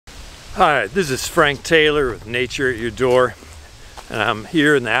Hi, this is Frank Taylor with Nature at Your Door, and I'm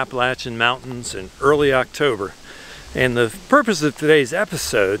here in the Appalachian Mountains in early October. And the purpose of today's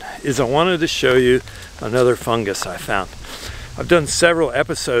episode is I wanted to show you another fungus I found. I've done several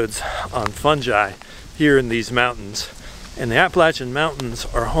episodes on fungi here in these mountains, and the Appalachian Mountains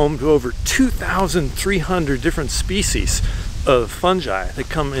are home to over 2,300 different species of fungi that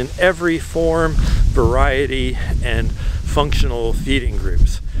come in every form, variety, and functional feeding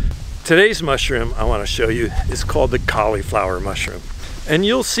groups. Today's mushroom I want to show you is called the cauliflower mushroom. And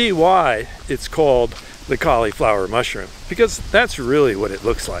you'll see why it's called the cauliflower mushroom, because that's really what it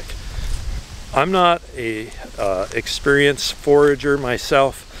looks like. I'm not a experienced forager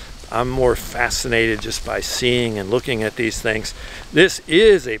myself. I'm more fascinated just by seeing and looking at these things. This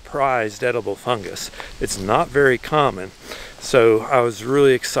is a prized edible fungus. It's not very common, so I was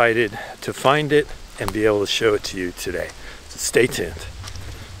really excited to find it and be able to show it to you today. So stay tuned.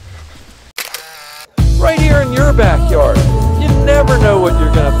 Right here in your backyard. You never know what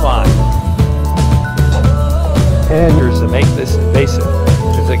you're going to find. And here's to make this invasive.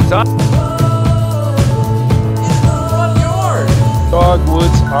 It's exotic. In the front yard.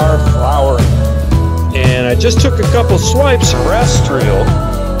 Dogwoods are flowering. And I just took a couple swipes. Terrestrial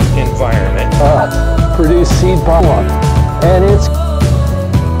environment. Produce seed pollen. And it's...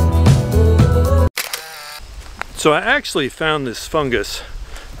 So I actually found this fungus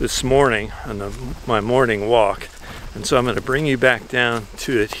this morning on my morning walk, and so I'm going to bring you back down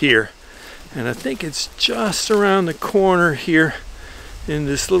to it here, and I think it's just around the corner here in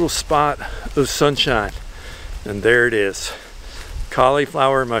this little spot of sunshine, and there it is,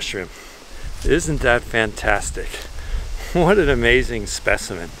 cauliflower mushroom. Isn't that fantastic? What an amazing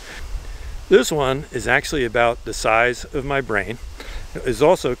specimen. This one is actually about the size of my brain. It is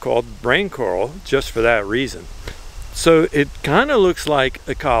also called brain coral just for that reason. So it kind of looks like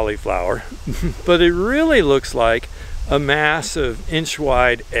a cauliflower, but it really looks like a mass of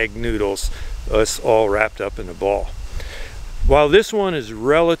inch-wide egg noodles, us all wrapped up in a ball. While this one is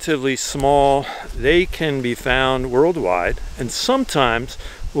relatively small, they can be found worldwide and sometimes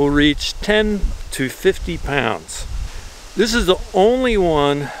will reach 10 to 50 pounds. This is the only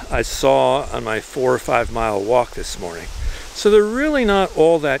one I saw on my 4 or 5 mile walk this morning, so they're really not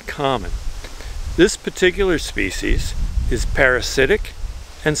all that common. This particular species is parasitic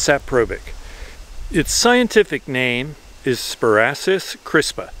and saprobic. Its scientific name is Sparassis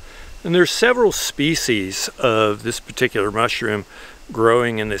crispa, and there are several species of this particular mushroom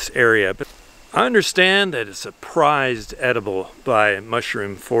growing in this area, but I understand that it's a prized edible by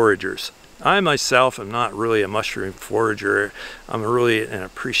mushroom foragers. I myself am not really a mushroom forager. I'm really an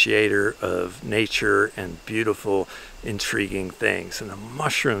appreciator of nature and beautiful, intriguing things. And the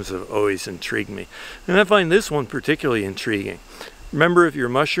mushrooms have always intrigued me. And I find this one particularly intriguing. Remember, if you're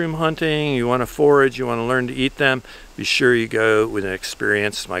mushroom hunting, you want to forage, you want to learn to eat them, be sure you go with an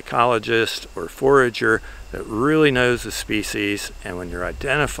experienced mycologist or forager that really knows the species. And when you're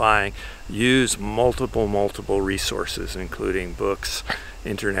identifying, use multiple resources, including books,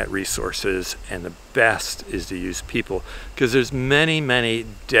 internet resources, and the best is to use people, because there's many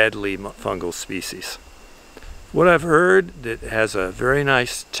deadly fungal species. What I've heard, that has a very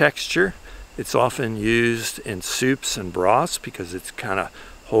nice texture. It's often used in soups and broths because it kind of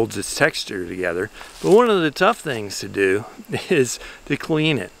holds its texture together. But one of the tough things to do is to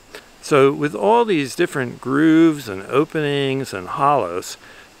clean it. So with all these different grooves and openings and hollows,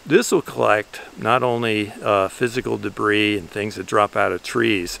 this will collect not only physical debris and things that drop out of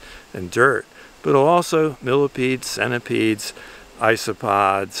trees and dirt, but also millipedes, centipedes,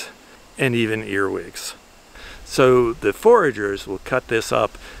 isopods, and even earwigs. So the foragers will cut this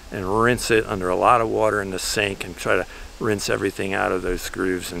up and rinse it under a lot of water in the sink and try to rinse everything out of those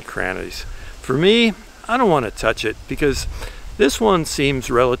grooves and crannies. For me, I don't want to touch it because this one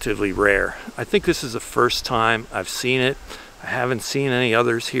seems relatively rare. I think this is the first time I've seen it. I haven't seen any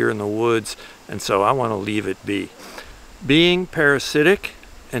others here in the woods, and so I want to leave it be. Being parasitic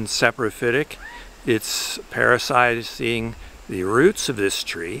and saprophytic, it's parasitizing the roots of this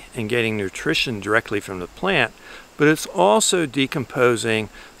tree and getting nutrition directly from the plant, but it's also decomposing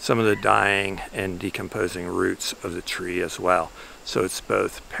some of the dying and decomposing roots of the tree as well. So it's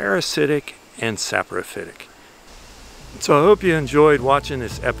both parasitic and saprophytic. So I hope you enjoyed watching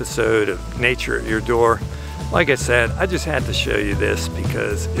this episode of Nature at Your Door. Like I said, I just had to show you this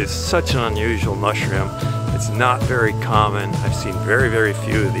because it's such an unusual mushroom. It's not very common. I've seen very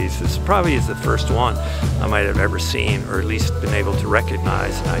few of these. This probably is the first one I might have ever seen, or at least been able to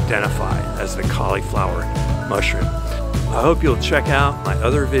recognize and identify as the cauliflower mushroom. I hope you'll check out my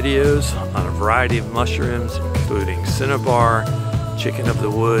other videos on a variety of mushrooms, including cinnabar, chicken of the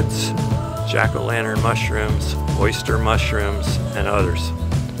woods, jack-o'-lantern mushrooms, oyster mushrooms, and others.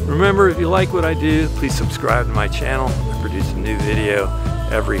 Remember, if you like what I do, please subscribe to my channel. I produce a new video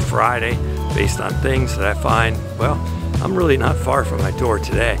every Friday based on things that I find, well, I'm really not far from my door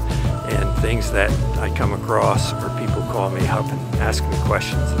today, and things that I come across or people call me up and ask me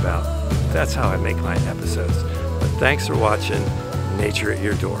questions about. That's how I make my episodes. But thanks for watching Nature at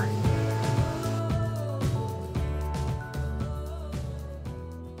Your Door.